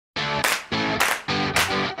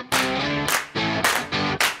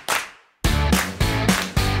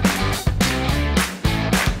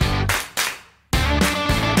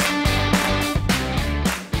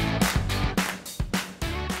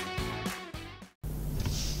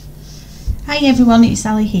Hi everyone, it's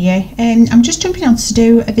Sally here. I'm just jumping on to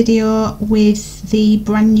do a video with the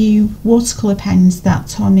brand new watercolour pens that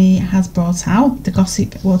Tony has brought out, the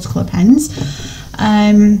Gossip watercolour pens.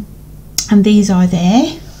 And these are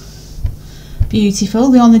there.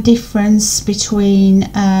 Beautiful. The only difference between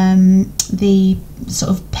the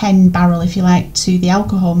sort of pen barrel, if you like, to the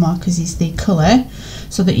alcohol markers is the colour,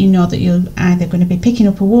 so that you know that you're either going to be picking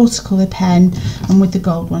up a watercolour pen, and with the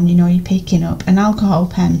gold one you know you're picking up an alcohol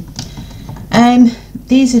pen.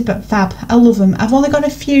 These are fab. I love them. I've only got a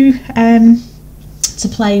few to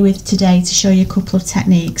play with today to show you a couple of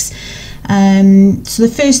techniques. So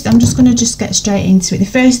the first, I'm just going to get straight into it. The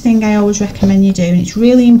first thing I always recommend you do, and it's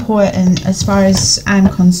really important as far as I'm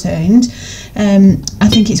concerned, I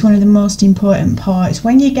think it's one of the most important parts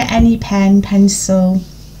when you get any pen, pencil,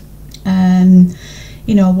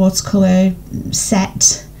 you know, watercolour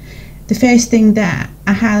set. The first thing that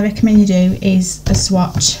I highly recommend you do is a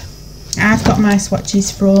swatch. I've got my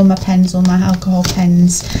swatches for all my pens, all my alcohol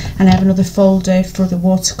pens, and I have another folder for the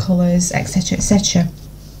watercolours, etc, etc.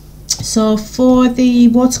 So for the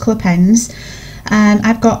watercolour pens,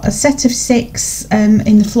 I've got a set of 6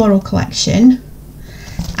 in the floral collection,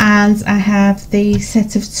 and I have the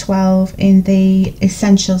set of 12 in the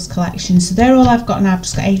essentials collection. So they're all I've got now. I've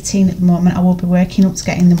just got 18 at the moment. I will be working up to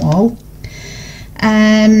getting them all.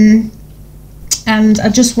 And I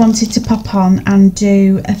just wanted to pop on and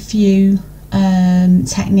do a few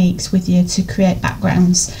techniques with you to create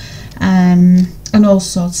backgrounds, and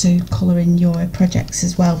also to colour in your projects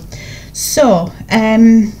as well. So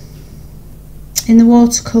in the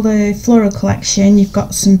watercolour floral collection, you've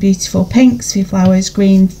got some beautiful pinks for your flowers,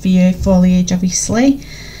 green for your foliage obviously,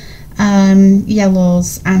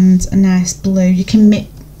 yellows, and a nice blue. You can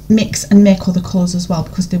mix and make other colours as well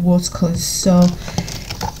because they're watercolours. So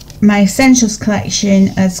my essentials collection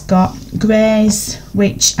has got greys,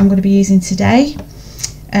 which I'm going to be using today,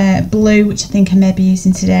 blue, which I think I may be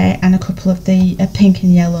using today, and a couple of the pink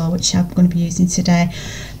and yellow, which I'm going to be using today.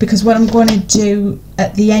 Because what I'm going to do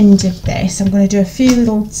at the end of this, I'm going to do a few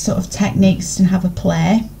little sort of techniques and have a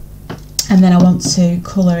play, and then I want to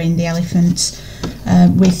colour in the elephant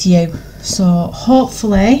with you. So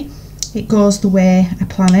hopefully it goes the way I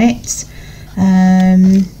plan it.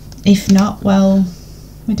 If not, well,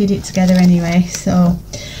 we did it together anyway. So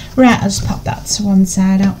right, I'll just pop that to one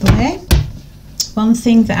side out the way. One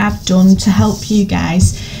thing that I've done to help you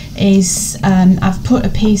guys is I've put a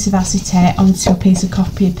piece of acetate onto a piece of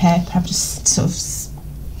copier paper. I've just sort of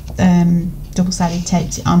double-sided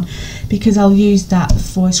taped it on, because I'll use that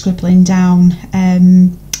for scribbling down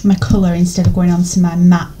my colour instead of going onto my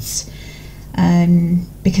mat,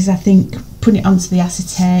 because I think putting it onto the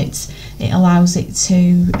acetate, it allows it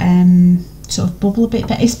to sort of bubble a bit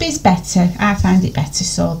better. It's better. I find it better,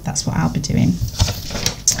 so that's what I'll be doing.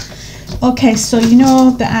 Okay, so you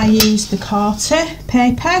know that I use the Carter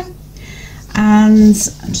paper, and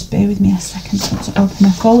just bear with me a second to open my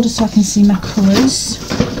folder so I can see my colours.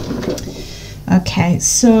 Okay,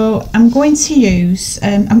 so I'm going to use,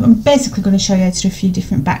 I'm basically going to show you how to do a few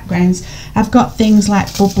different backgrounds. I've got things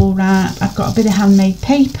like bubble wrap, I've got a bit of handmade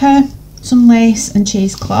paper, some lace and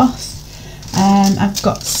cheesecloth. I've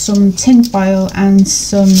got some tin foil and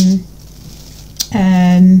some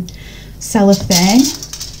cellophane,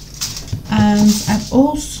 and I've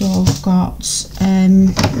also got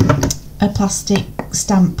a plastic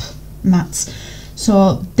stamp mat.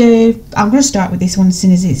 So I'm going to start with this one as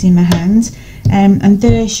soon as it's in my hand, and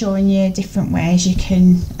they're showing you different ways you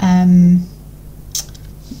can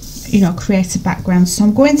you know, create a background. So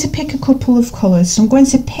I'm going to pick a couple of colours. So I'm going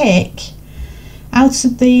to pick out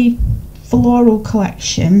of the floral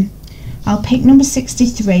collection, I'll pick number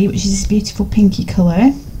 63, which is this beautiful pinky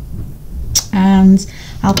colour, and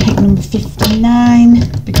I'll pick number 59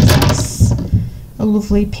 because that's a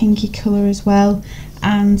lovely pinky colour as well,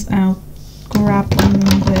 and I'll grab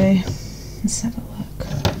number, let's have a look,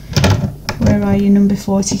 where are you, number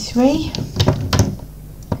 43.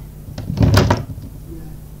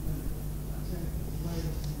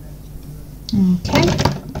 Okay,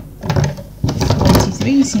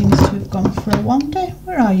 43 seems to have gone for a wander.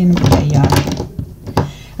 Where are you? There you are.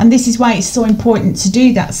 And this is why it's so important to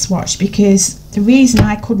do that swatch, because the reason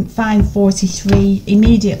I couldn't find 43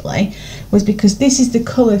 immediately was because this is the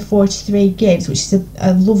colour 43 gives, which is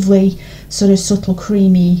a lovely sort of subtle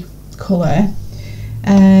creamy colour,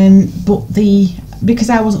 but because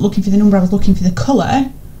I wasn't looking for the number, I was looking for the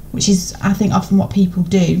colour, which is I think often what people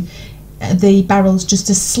do. The barrel's just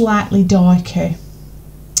a slightly darker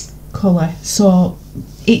colour, so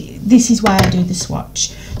this is why I do the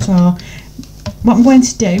swatch. So what I'm going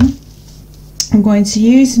to do, I'm going to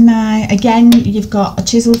use my, again, you've got a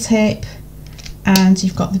chisel tip and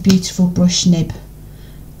you've got the beautiful brush nib,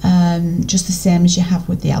 just the same as you have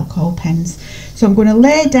with the alcohol pens. So I'm going to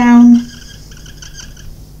lay down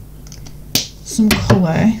some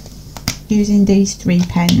colour using these 3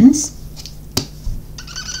 pens.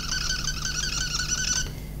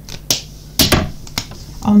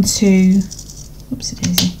 Onto, oopsie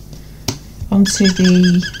daisy, onto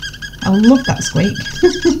the, I love that squeak,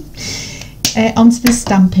 onto the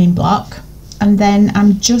stamping block, and then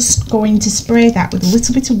I'm just going to spray that with a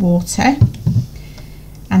little bit of water,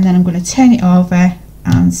 and then I'm going to turn it over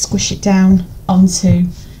and squish it down onto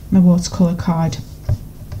my watercolour card.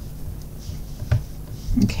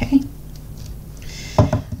 Okay,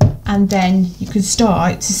 and then you can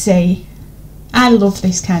start to see, I love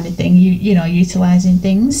this kind of thing, you know, utilising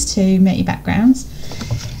things to make your backgrounds.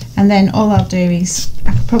 And then all I'll do is,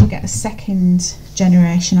 I could probably get a second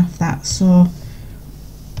generation off that, so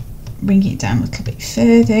bring it down a little bit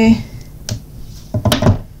further.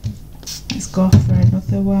 Let's go for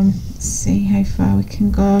another one. Let's see how far we can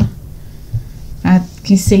go. I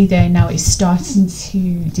can see there now it's starting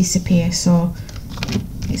to disappear, so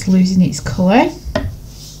it's losing its colour.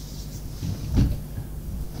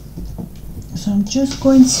 So I'm just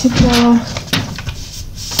going to go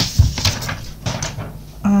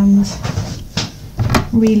and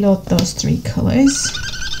reload those 3 colours.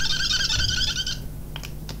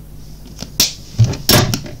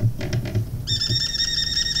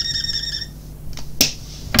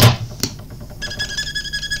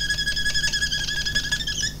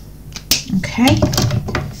 Okay,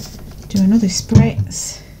 do another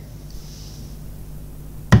spritz,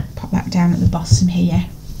 pop that down at the bottom here.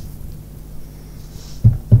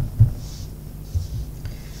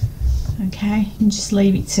 Okay, and just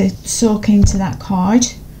leave it to soak into that card,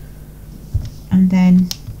 and then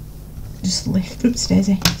just lift, oops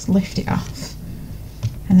daisy, just lift it off,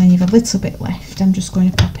 and then you've a little bit left. I'm just going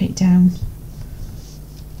to pop it down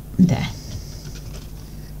there.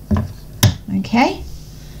 Okay,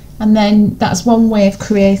 and then that's one way of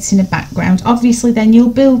creating a background. Obviously then you'll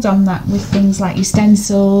build on that with things like your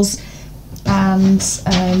stencils and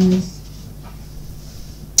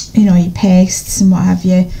you know, your pastes and what have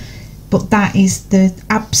you. But that is the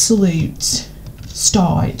absolute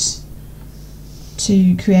start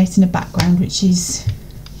to creating a background, which is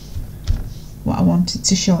what I wanted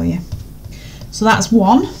to show you. So that's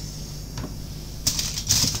one.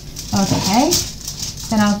 Okay,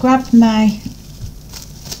 then I'll grab my,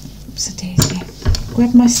 oops a daisy,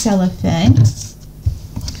 grab my cellophane. I'm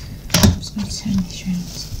just going to turn this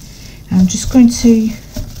around. I'm just going to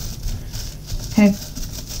kind of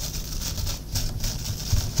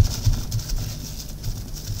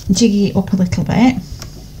jiggy it up a little bit.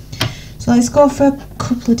 So let's go for a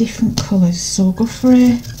couple of different colours. So we'll go for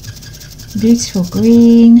a beautiful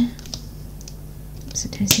green, oops,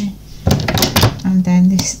 it is it, and then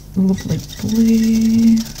this lovely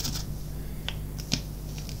blue,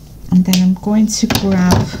 and then I'm going to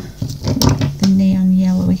grab the neon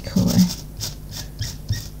yellowy colour.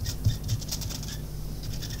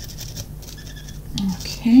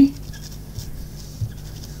 Okay.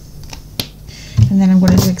 And then I'm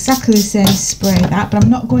going to do exactly the same, spray that, but I'm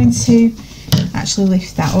not going to actually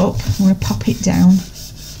lift that up. I'm going to pop it down,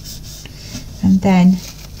 and then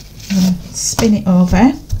I'm going to spin it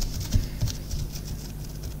over,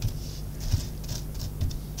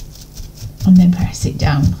 and then press it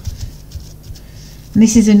down. And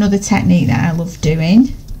this is another technique that I love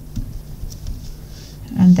doing.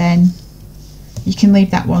 And then you can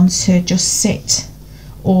leave that one to just sit,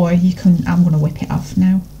 or you can, I'm going to whip it off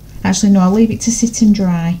now. Actually no, I'll leave it to sit and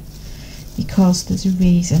dry because there's a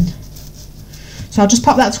reason. So I'll just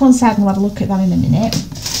pop that to one side and we'll have a look at that in a minute.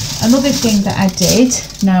 Another thing that I did,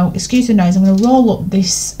 now excuse the noise, I'm going to roll up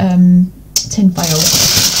this tin foil,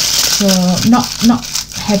 so not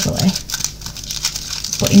heavily,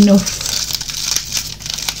 but enough.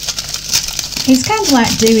 It's kind of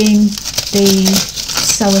like doing the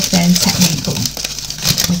cellophane technique but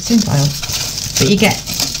with tin foil, but you get,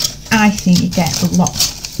 I think you get a lot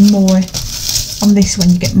more on this one,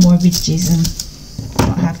 you get more ridges and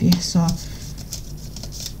what have you. So I'm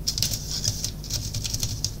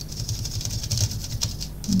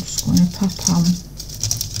just going to pop on,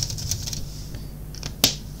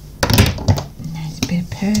 and there's a bit of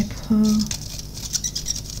purple.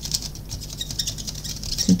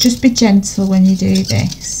 So just be gentle when you do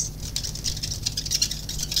this,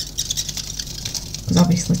 because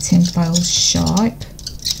obviously tin foil is sharp.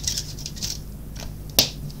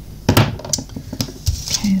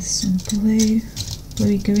 Some blue,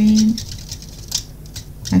 bluey green.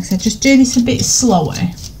 Like I said, just do this a bit slower.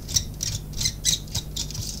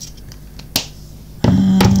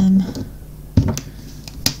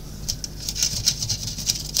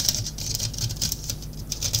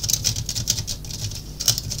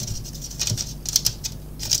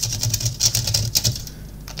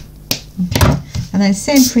 Okay, and then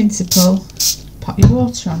same principle, pop your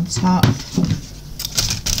water on top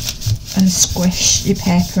and squish your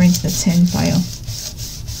paper into the tin foil.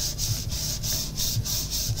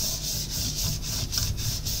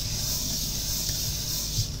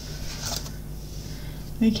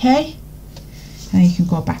 Okay, and you can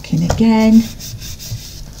go back in again.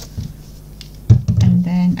 And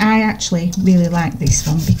then I actually really like this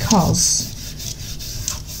one because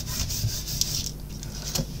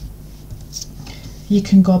you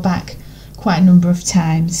can go back quite a number of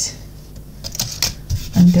times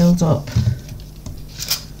and build up.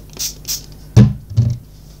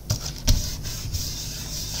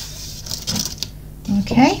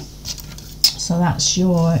 Okay, so that's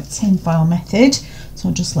your tin foil method, so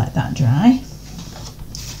I'll just let that dry.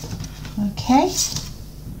 Okay,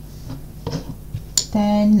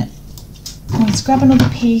 then I'm going to grab another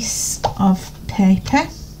piece of paper.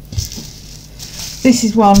 This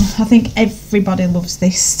is one, I think everybody loves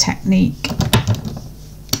this technique.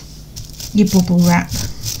 Your bubble wrap.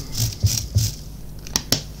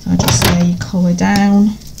 So just lay your colour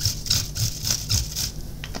down.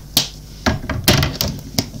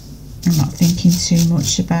 I'm not thinking too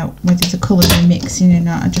much about whether the colours are mixing or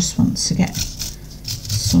not. I just want to get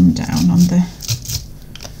some down on the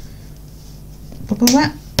bubble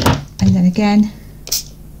wrap. And then again.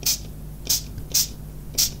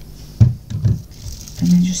 And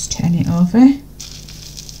then just turn it over.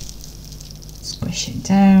 Squish it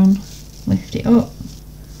down. Lift it up.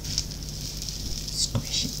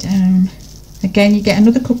 Squish it down. Again, you get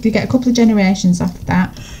another couple. You get a couple of generations after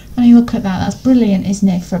that. And you look at that, that's brilliant, isn't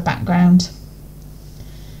it, for a background?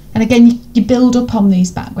 And again, you build up on these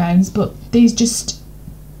backgrounds, but these just,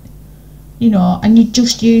 you know, and you're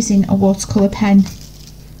just using a watercolour pen.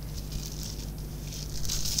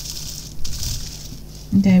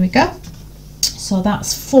 And there we go. So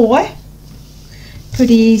that's 4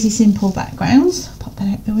 pretty easy, simple backgrounds. Pop that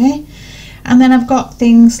out of the way. And then I've got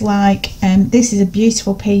things like, this is a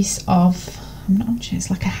beautiful piece of, I'm not sure, it's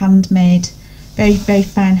like a handmade, very, very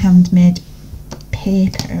fine handmade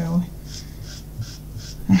paper.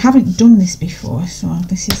 I haven't done this before, so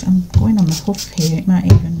this is, I'm going on the huff here, it might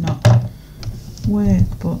even not work,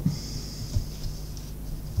 but.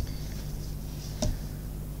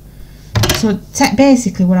 So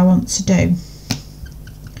basically what I want to do,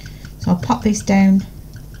 so I'll pop this down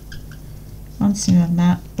on some of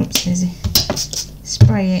that, oops daisy,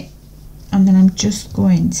 spray it, and then I'm just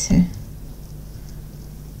going to,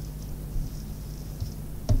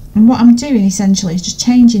 and what I'm doing essentially is just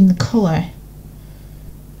changing the colour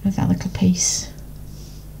of that little piece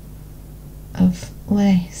of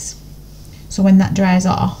lace. So when that dries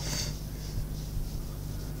off,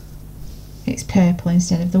 it's purple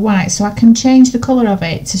instead of the white. So I can change the colour of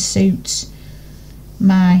it to suit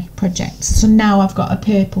my project. So now I've got a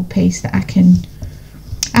purple piece that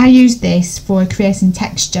I use this for creating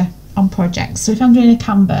texture on projects. So if I'm doing a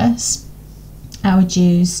canvas, I would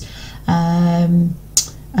use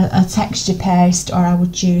a texture paste, or I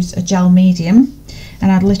would use a gel medium,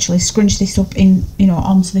 and I'd literally scrunch this up in, you know,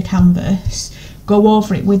 onto the canvas, go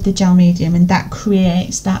over it with the gel medium, and that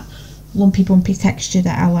creates that lumpy bumpy texture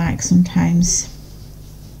that I like sometimes.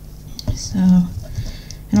 So,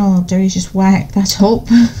 and all I'll do is just wipe that up.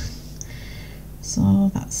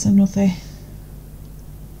 So that's another.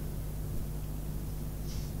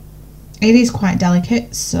 It is quite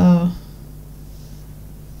delicate, so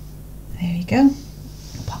there we go.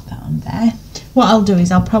 I'll pop that on there. What I'll do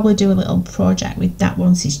is I'll probably do a little project with that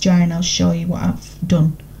once it's dry, and I'll show you what I've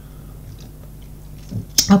done.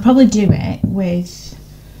 I'll probably do it with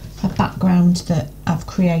a background that I've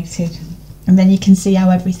created, and then you can see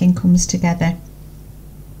how everything comes together.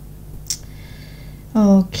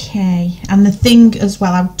 Okay, and the thing as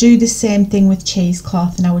well, I would do the same thing with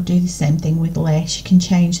cheesecloth, and I would do the same thing with lace. You can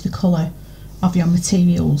change the colour of your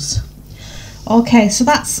materials. Okay, so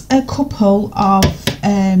that's a couple of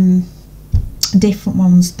different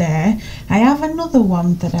ones there. I have another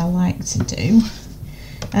one that I like to do.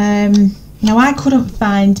 Now I couldn't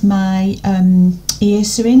find my ear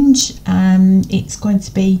syringe. It's going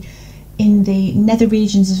to be in the nether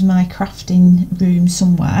regions of my crafting room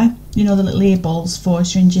somewhere. You know, the little ear balls for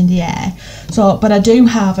syringe in the air. So, but I do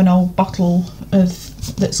have an old bottle of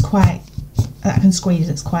that I can squeeze.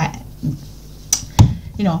 That's quite,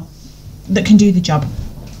 you know, that can do the job.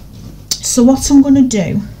 So what I'm going to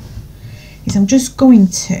do is I'm just going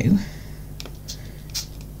to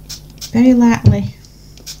very lightly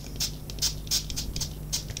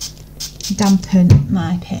dampen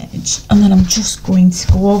my page, and then I'm just going to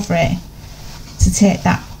go over it to take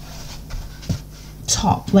that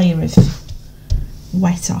top layer of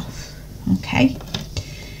wet off. Okay,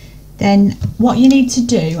 then what you need to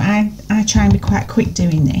do, I try and be quite quick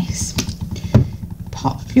doing this.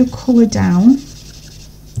 Pop your colour down,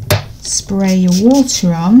 spray your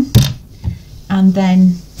water on, and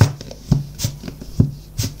then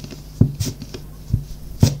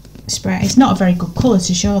spray. It's not a very good colour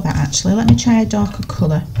to show that actually. Let me try a darker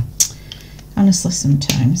colour. Honestly,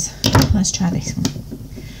 sometimes. Let's try this one.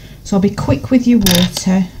 So I'll be quick with your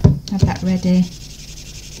water. Have that ready.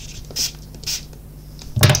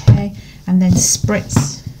 Okay, and then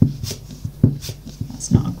spritz.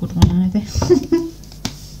 That's not a good one either.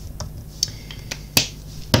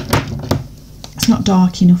 It's not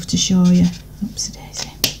dark enough to show you. Oopsie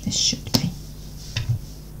daisy. This should be.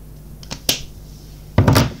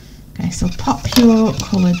 Okay, so pop your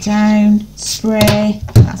colour down, spray.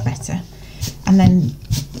 That's better. And then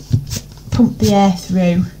pump the air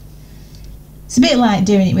through. It's a bit like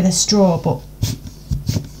doing it with a straw, but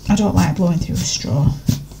I don't like blowing through a straw.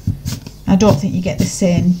 I don't think you get the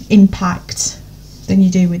same impact than you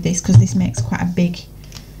do with this, because this makes quite a big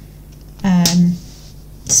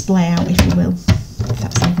splay out, if you will, if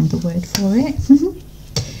that's even the word for it.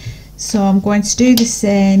 So I'm going to do the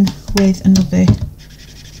same with another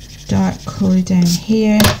dark colour down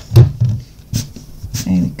here.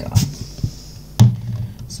 There we go.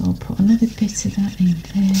 So I'll put another bit of that in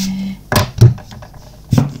there.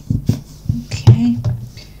 Okay,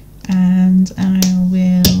 and I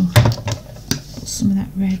will put some of that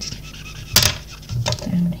red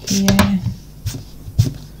down here.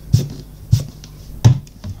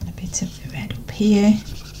 And a bit of the red up here.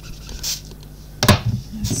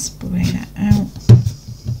 Let's spray that out.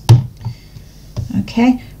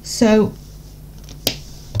 Okay, so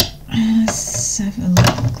let's have a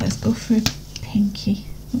look. Let's go for a pinky.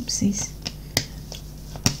 Oopsies.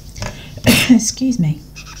 Excuse me.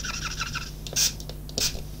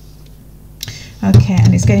 Okay,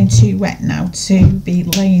 and it's getting too wet now to be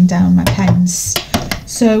laying down my pens.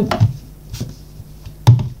 So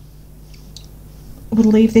we'll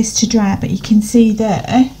leave this to dry, but you can see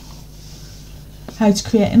there how to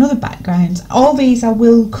create another background. All these I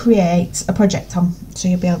will create a project on, so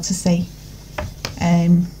you'll be able to see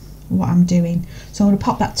what I'm doing. So I'm going to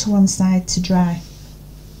pop that to one side to dry.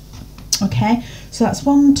 Okay, so that's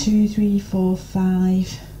 1, 2, 3, 4,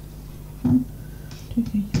 5. 1, 2,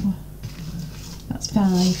 3, 4. That's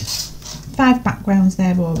 5 backgrounds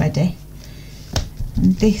there already.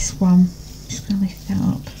 And this one, just going to lift that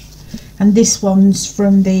up. And this one's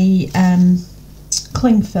from the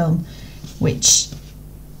cling film, which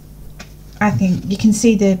I think you can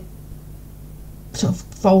see the sort of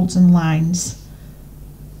folds and lines.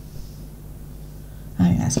 I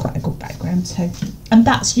think that's quite a good background too. And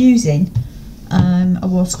that's using a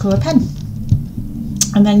watercolour pen.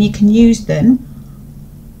 And then you can use them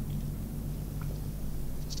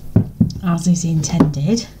as is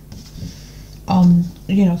intended on,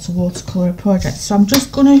 you know, to watercolour a project. So I'm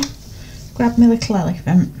just going to grab my little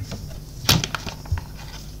elephant,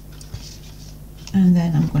 and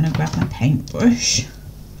then I'm going to grab my paintbrush,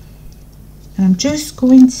 and I'm just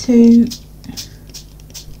going to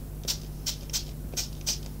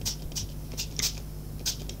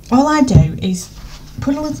all I do is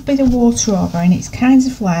put a little bit of water over, and it's kind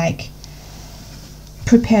of like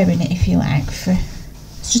preparing it, if you like, for,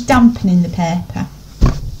 it's just dampening the paper.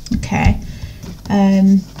 Okay,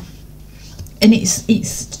 and it's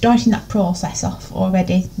starting that process off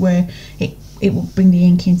already, where it will bring the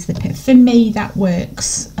ink into the paper. For me, that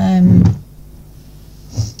works.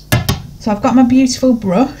 So I've got my beautiful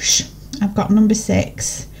brush. I've got number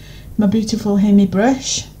 6, my beautiful Hemi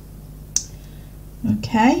brush.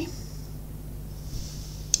 Okay,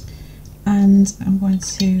 and I'm going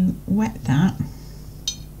to wet that.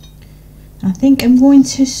 I think I'm going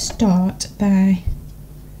to start by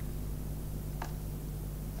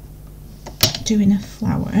doing a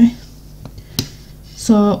flower.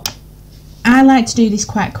 So I like to do this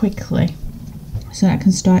quite quickly so I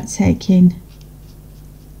can start taking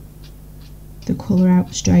the colour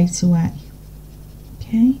out straight away.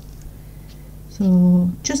 Okay, so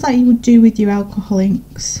just like you would do with your alcohol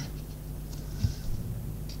inks,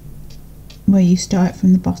 where you start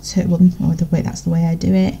from the bottom, or the way, that's the way I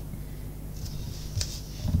do it.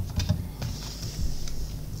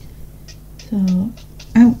 So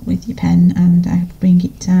out with your pen, and I bring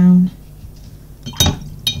it down.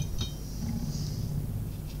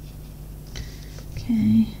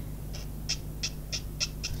 Okay.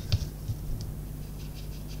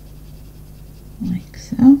 Like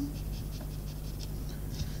so.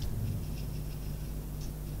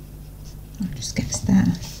 That just gets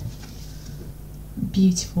that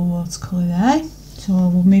beautiful watercolour there. So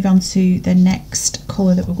we'll move on to the next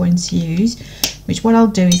colour that we're going to use, which what I'll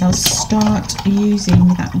do is I'll start using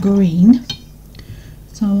that green.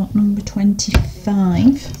 So I want number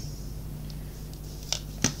 25,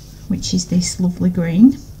 which is this lovely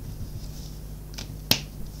green.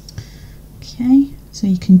 Okay, so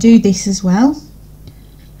you can do this as well.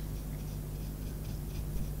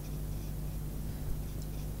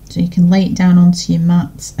 So you can lay it down onto your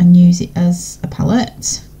mat and use it as a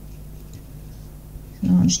palette. So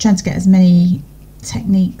I'm just trying to get as many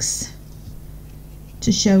techniques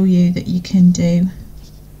to show you that you can do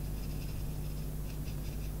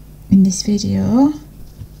in this video.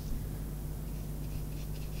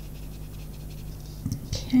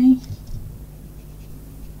 Okay.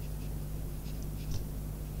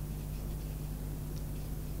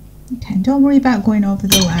 Okay, don't worry about going over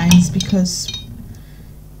the lines because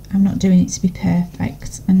I'm not doing it to be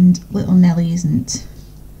perfect, and little Nelly isn't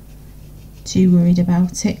too worried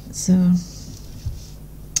about it. So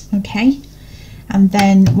okay, and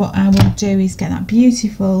then what I will do is get that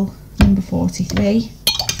beautiful number 43.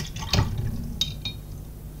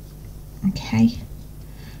 Okay,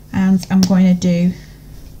 and I'm going to do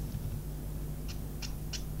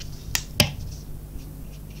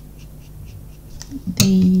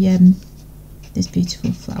the this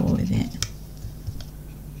beautiful flower with it.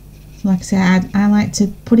 Like I said, I like to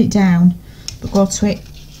put it down but go to it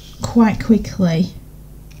quite quickly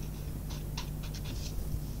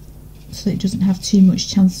so it doesn't have too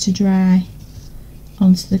much chance to dry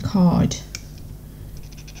onto the card.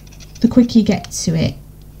 The quicker you get to it,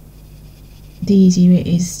 the easier it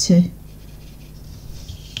is to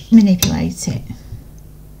manipulate it.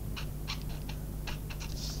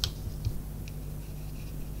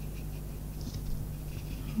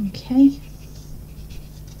 Okay.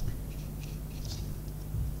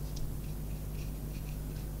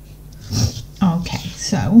 Okay,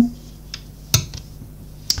 so I'm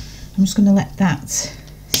just going to let that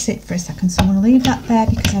sit for a second. So I'm going to leave that there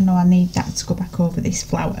because I know I need that to go back over this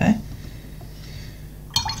flower.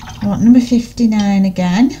 I want number 59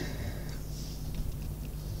 again,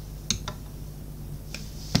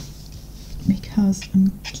 because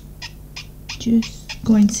I'm just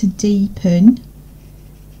going to deepen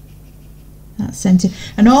that centre.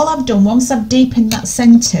 And all I've done, once I've deepened that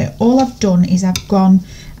centre, all I've done is I've gone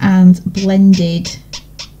and blended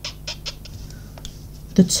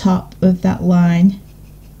the top of that line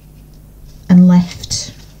and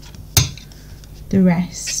left the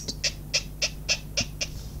rest,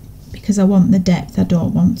 because I want the depth, I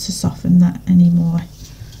don't want to soften that anymore.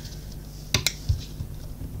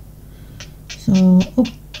 So up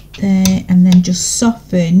there, and then just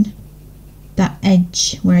soften that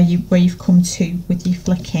edge where you've come to with your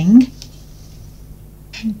flicking.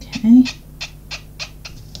 Okay,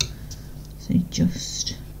 so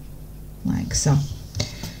just like so.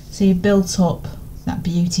 So you've built up that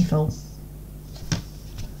beautiful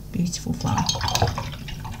flower.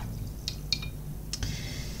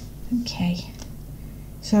 Okay,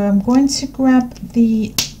 so I'm going to grab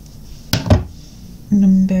the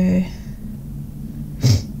number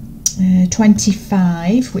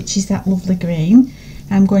 25, which is that lovely green.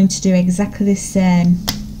 I'm going to do exactly the same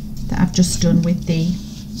that I've just done with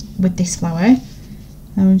this flower.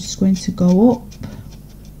 I'm just going to go up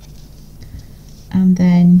and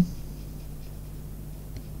then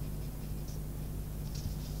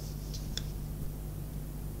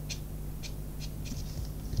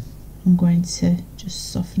I'm going to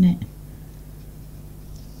just soften it.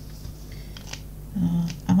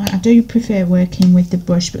 I do prefer working with the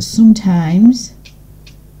brush, but sometimes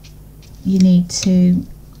you need to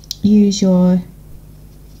use your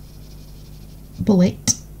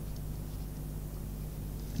bullet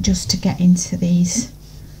just to get into these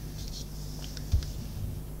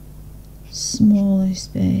smaller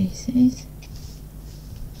spaces.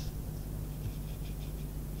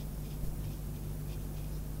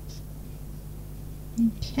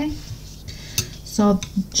 Okay, so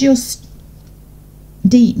just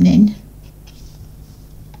deepening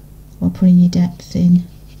or putting your depth in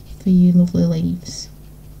for your lovely leaves.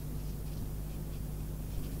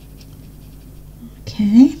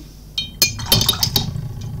 Okay,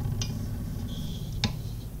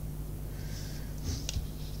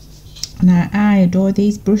 now I adore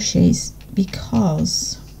these brushes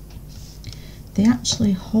because they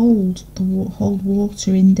actually hold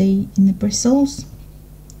water in the bristles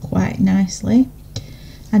quite nicely.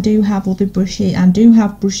 I do have other brushes. I do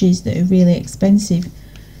have brushes that are really expensive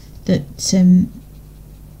that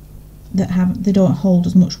they don't hold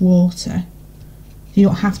as much water. You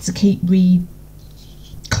don't have to keep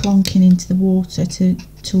clonking into the water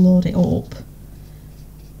to load it up.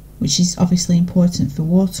 which is obviously important for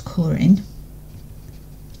watercolouring.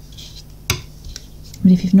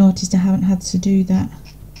 But if you've noticed, I haven't had to do that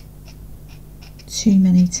too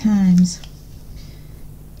many times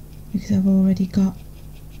because I've already got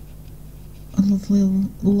a lovely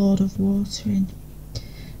load of water in.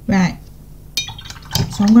 Right, so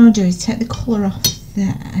what I'm going to do is take the colour off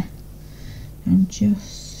there and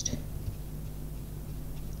just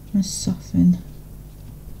soften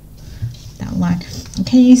that line. And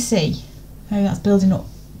can you see how that's building up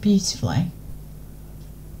beautifully?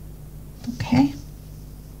 Okay.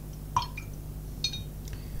 So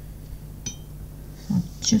I'm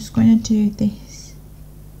just going to do this.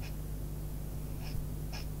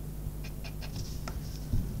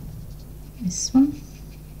 This one.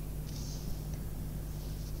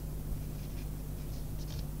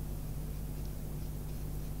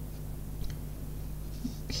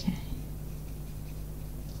 Okay.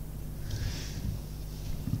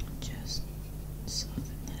 Just soften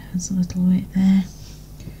that out a little bit there.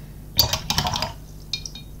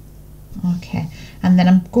 Okay, and then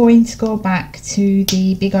I'm going to go back to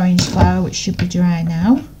the big orange flower, which should be dry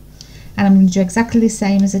now, and I'm going to do exactly the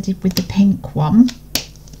same as I did with the pink one.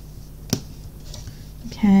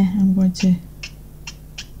 Okay, I'm going to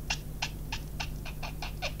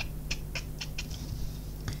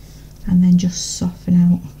and then just soften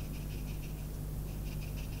out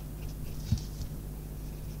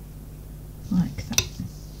like that.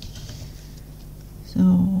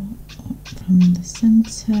 So up from the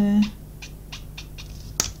centre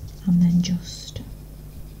and then just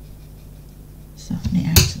soften it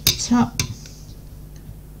out at the top.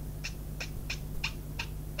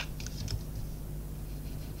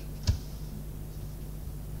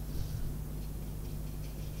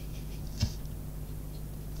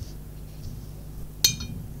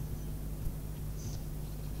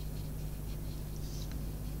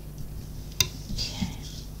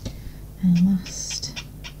 And last,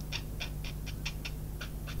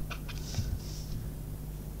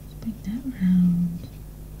 bring that round.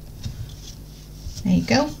 There you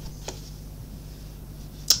go.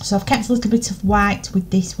 So I've kept a little bit of white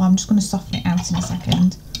with this one. I'm just going to soften it out in a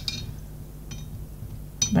second.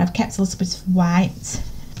 But I've kept a little bit of white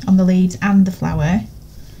on the leaves and the flower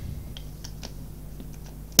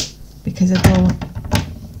because I don't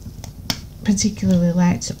particularly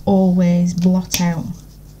like to always blot out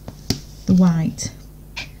the white.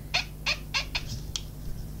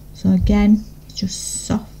 So again, just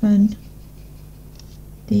soften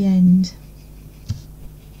the end.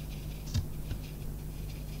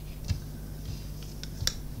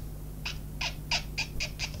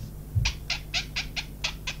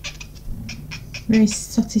 Very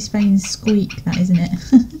satisfying squeak, that, isn't it?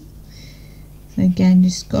 So again,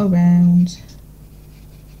 just go around.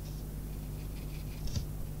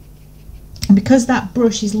 And because that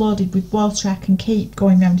brush is loaded with water, I can keep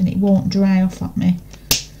going round and it won't dry off at me.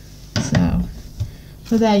 So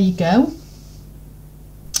there you go.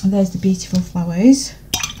 And there's the beautiful flowers.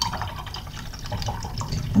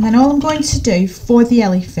 And then all I'm going to do for the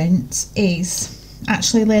elephant is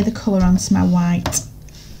actually lay the colour onto my white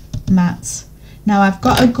mat. Now I've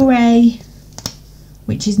got a grey,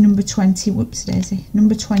 which is number 20, whoops daisy,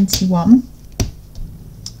 number 21.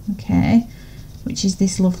 Okay, which is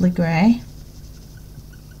this lovely grey.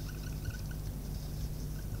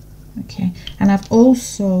 Okay, and I've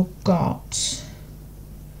also got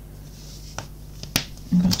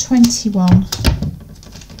 21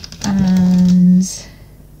 and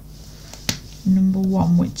number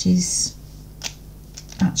 1, which is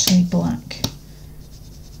actually black.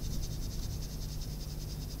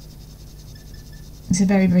 It's a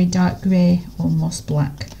very, very dark grey, almost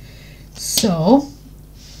black. So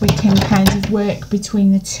we can kind of work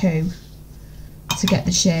between the two to get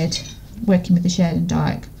the shade, working with the shade and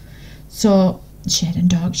dark. So shade and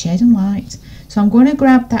dark, shade and light. So I'm going to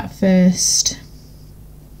grab that first,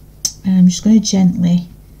 and I'm just going to gently,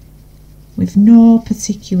 with no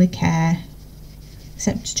particular care,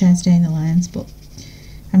 except to try and stay in the lines, but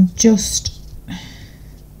I'm just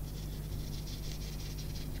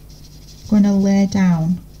going to lay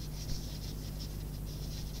down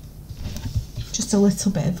just a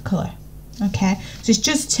little bit of colour. Okay, so it's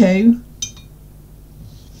just 2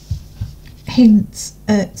 hints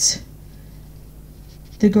at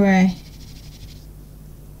the grey,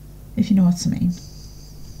 if you know what I mean.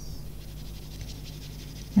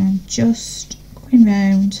 And just going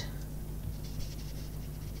round.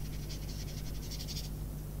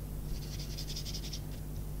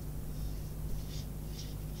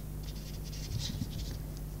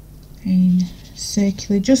 In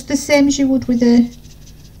circular, just the same as you would with a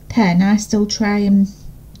pen. I still try and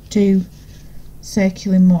do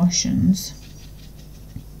circular motions.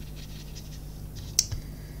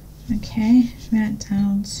 Okay, right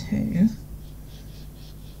down to,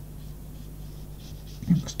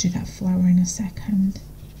 I'll just do that flower in a second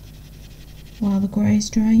while the grey is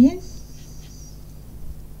drying.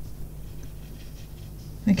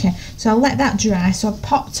 Okay, so I'll let that dry. So I've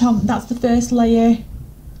popped on, that's the first layer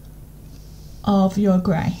of your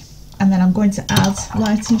grey, and then I'm going to add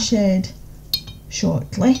lighting shade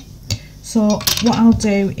shortly. So what I'll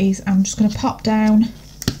do is I'm just going to pop down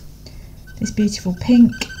this beautiful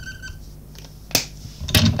pink,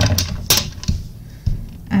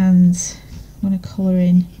 and I'm going to colour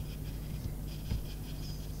in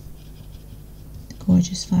the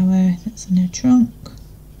gorgeous flower that's in her trunk.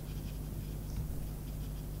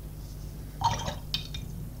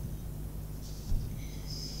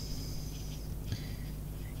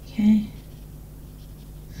 Okay,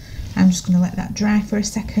 I'm just going to let that dry for a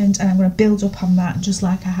second, and I'm going to build up on that just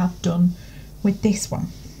like I have done with this one.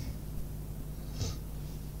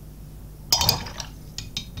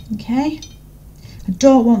 Okay, I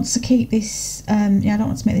don't want to keep this, I don't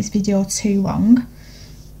want to make this video too long,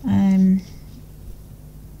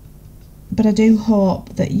 but I do hope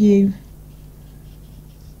that you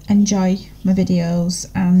enjoy my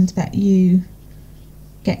videos and that you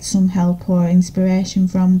get some help or inspiration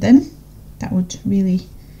from them. That would really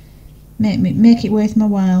make it worth my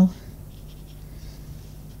while,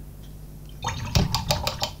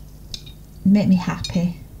 make me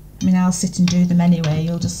happy. I mean, I'll sit and do them anyway.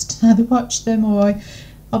 You'll just either watch them, or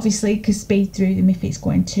obviously you can speed through them if it's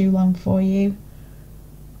going too long for you.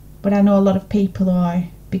 But I know a lot of people are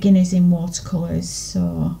beginners in watercolours,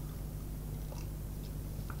 so,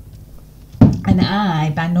 and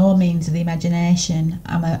I by no means of the imagination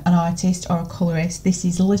I'm an artist or a colourist. This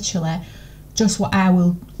is literally just what I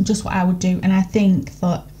would do, and I think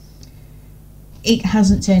that it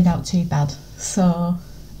hasn't turned out too bad. So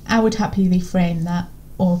I would happily frame that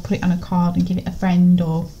or put it on a card and give it a friend.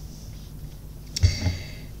 Or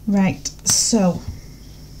right, so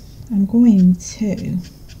I'm going to,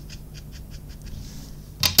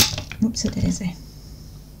 whoops a daisy,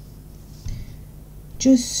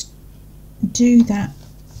 just do that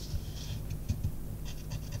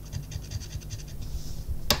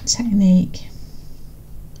technique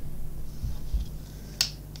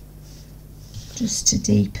just to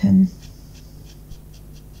deepen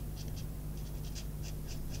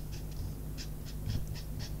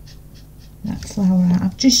that flower out.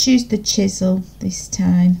 I've just used the chisel this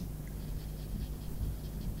time.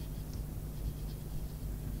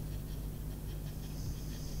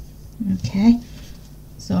 Okay,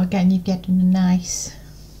 so again you're getting a nice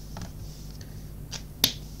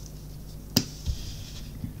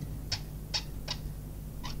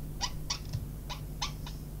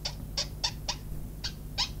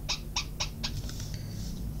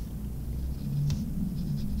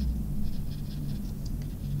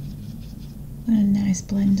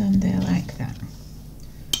blend on there like that.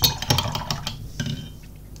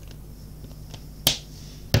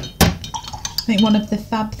 I think one of the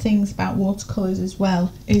fab things about watercolours as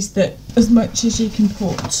well is that as much as you can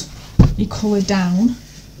put your colour down,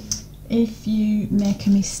 if you make a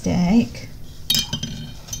mistake,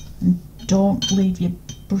 and don't leave your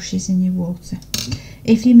brushes in your water,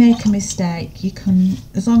 if you make a mistake, you can,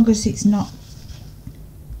 as long as it's not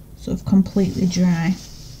sort of completely dry,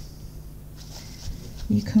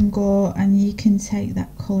 you can go and you can take that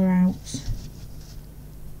colour out.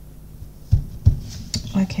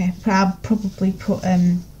 Okay, I'll probably put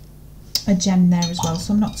a gem there as well,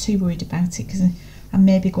 so I'm not too worried about it because I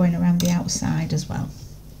may be going around the outside as well.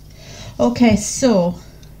 Okay, so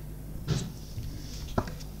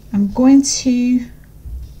I'm going to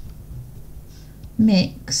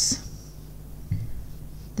mix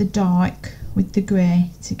the dark with the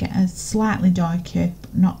grey to get a slightly darker,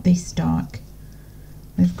 but not this dark,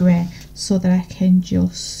 with grey, so that I can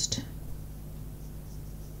just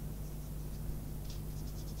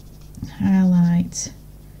highlight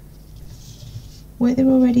where they're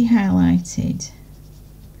already highlighted,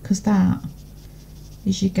 because that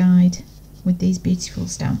is your guide with these beautiful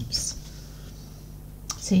stamps.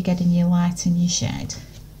 So you're getting your light and your shade.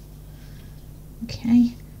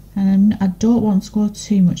 Okay, and I don't want to go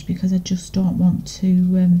too much because I just don't want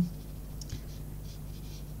to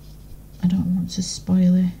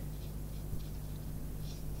spoil it.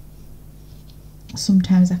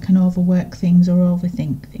 Sometimes I can overwork things or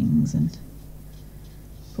overthink things,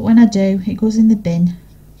 but when I do, it goes in the bin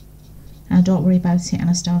and I don't worry about it and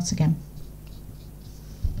I start again.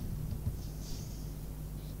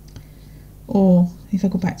 Or if I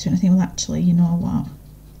go back to it and I think, well actually, you know what,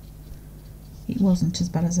 it wasn't as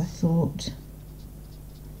bad as I thought.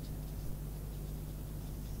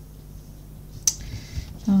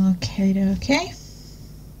 Okay.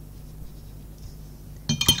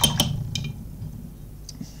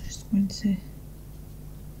 Just going to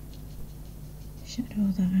shadow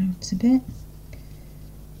that out a bit.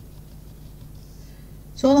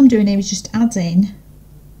 So all I'm doing here is just adding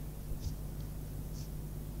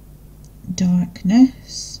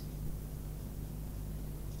darkness.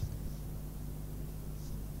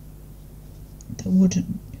 That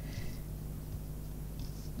wouldn't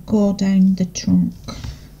go down the trunk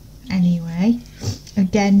anyway.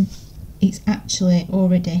 Again, it's actually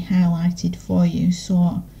already highlighted for you,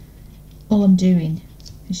 so all I'm doing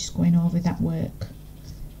is just going over that work.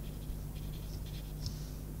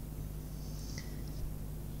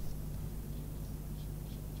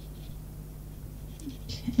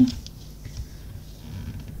 Okay.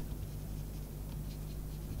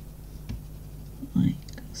 Like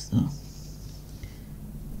so.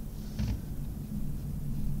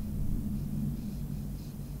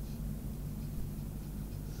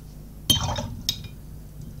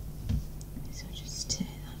 So just take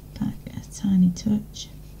that back a tiny touch.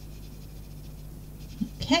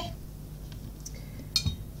 Okay.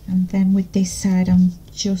 And then with this side I'm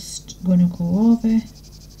just going to go over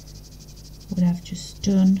what I've just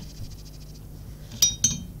done,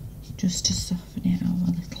 just to soften it out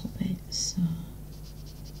a little bit. So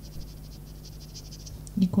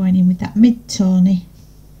you're going in with that mid-tony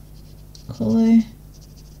colour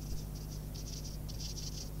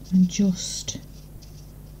and just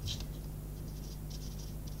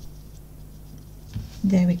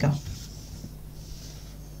there we go.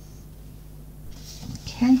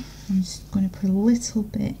 Okay, I'm just going to put a little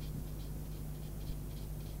bit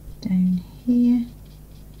down here.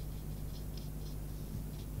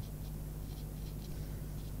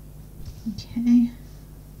 Okay,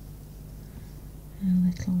 and a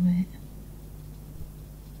little bit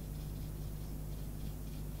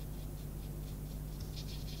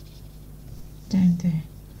down there,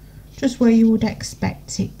 just where you would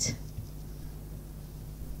expect it.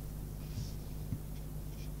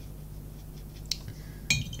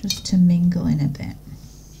 Just to mingle in a bit.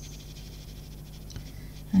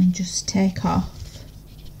 And just take off,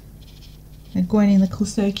 and going in little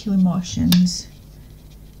circular motions,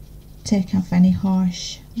 take off any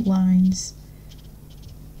harsh lines,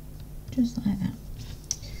 just like that.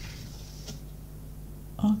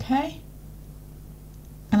 Okay,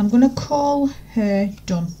 and I'm going to call her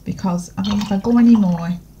done, because I think if I go any more,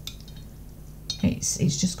 it's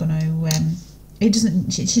just going to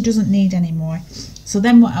she doesn't need any more. So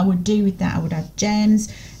then what I would do with that, I would add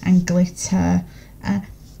gems and glitter.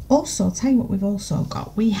 Also, I'll tell you what we've also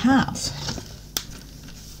got. We have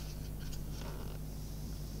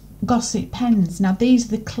Gossip pens. Now these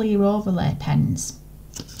are the clear overlay pens,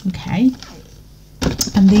 okay,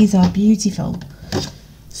 and these are beautiful.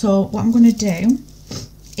 So what I'm going to do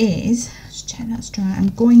is, just check that's dry, I'm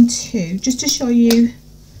going to, just to show you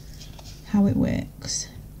how it works,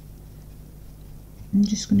 I'm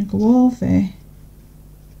just going to go over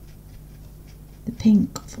the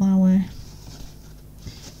pink flower.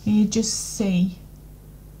 You just see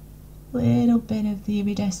a little bit of the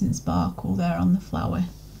iridescent sparkle there on the flower.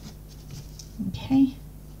 Okay,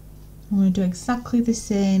 I'm going to do exactly the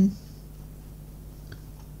same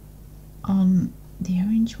on the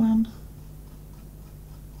orange one.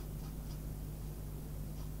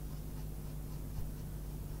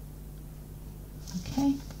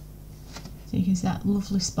 Okay, so you can see that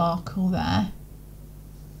lovely sparkle there,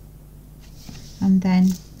 and then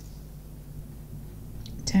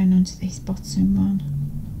down onto this bottom one.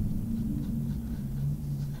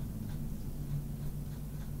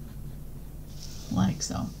 Like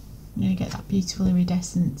so. You're going to get that beautiful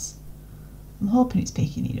iridescence. I'm hoping it's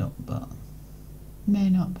picking it up, but may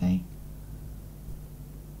not be.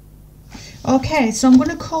 Okay, so I'm going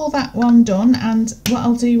to call that one done, and what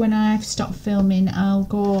I'll do when I've stopped filming, I'll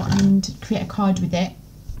go and create a card with it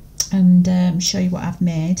and show you what I've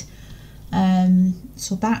made.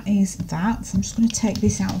 So that is that. So I'm just going to take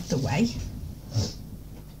this out of the way,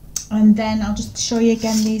 and then I'll just show you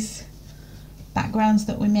again these backgrounds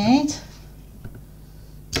that we made.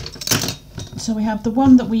 So we have the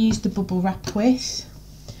one that we used the bubble wrap with,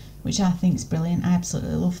 which I think is brilliant. I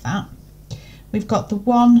absolutely love that. We've got the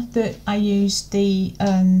one that I used the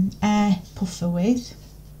air puffer with.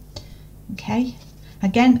 Okay,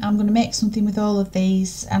 again I'm going to make something with all of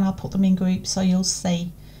these and I'll put them in groups so you'll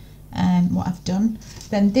see what I've done.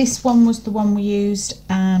 Then this one was the one we used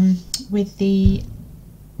with the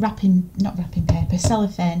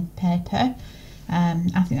cellophane paper,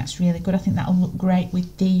 I think that's really good. I think that'll look great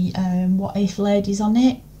with the what if ladies on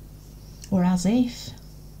it, or as if.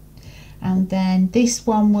 And then this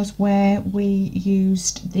one was where we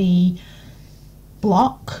used the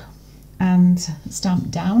block and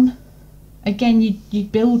stamped down. Again, you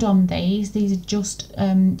build on these are just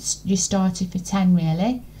you started for 10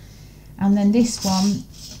 really. And then this one,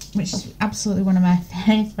 which is absolutely one of my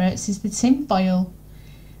favourites, is the tin foil.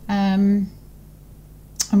 And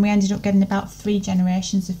we ended up getting about 3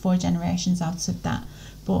 generations or 4 generations out of that,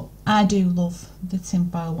 but I do love the tin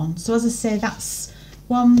foil one. So as I say, that's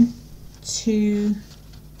 1, 2,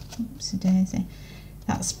 oopsie daisy,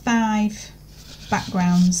 that's 5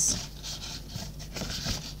 backgrounds,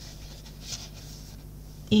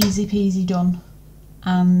 easy peasy done.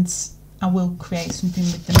 And I will create something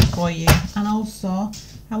with them for you, and also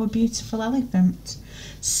our beautiful elephant.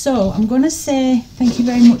 So I'm going to say thank you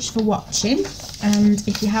very much for watching, and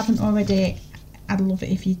if you haven't already, I'd love it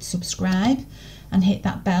if you'd subscribe and hit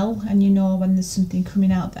that bell, and you know when there's something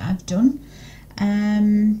coming out that I've done.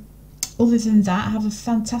 Other than that, have a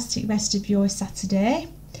fantastic rest of your Saturday.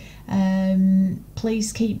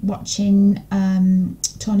 Please keep watching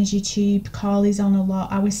Tony's YouTube. Carly's on a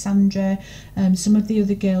lot, our Sandra, some of the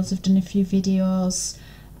other girls have done a few videos.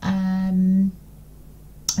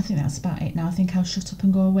 I think that's about it now. I think I'll shut up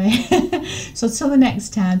and go away. So till the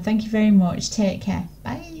next time, thank you very much. Take care.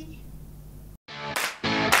 Bye.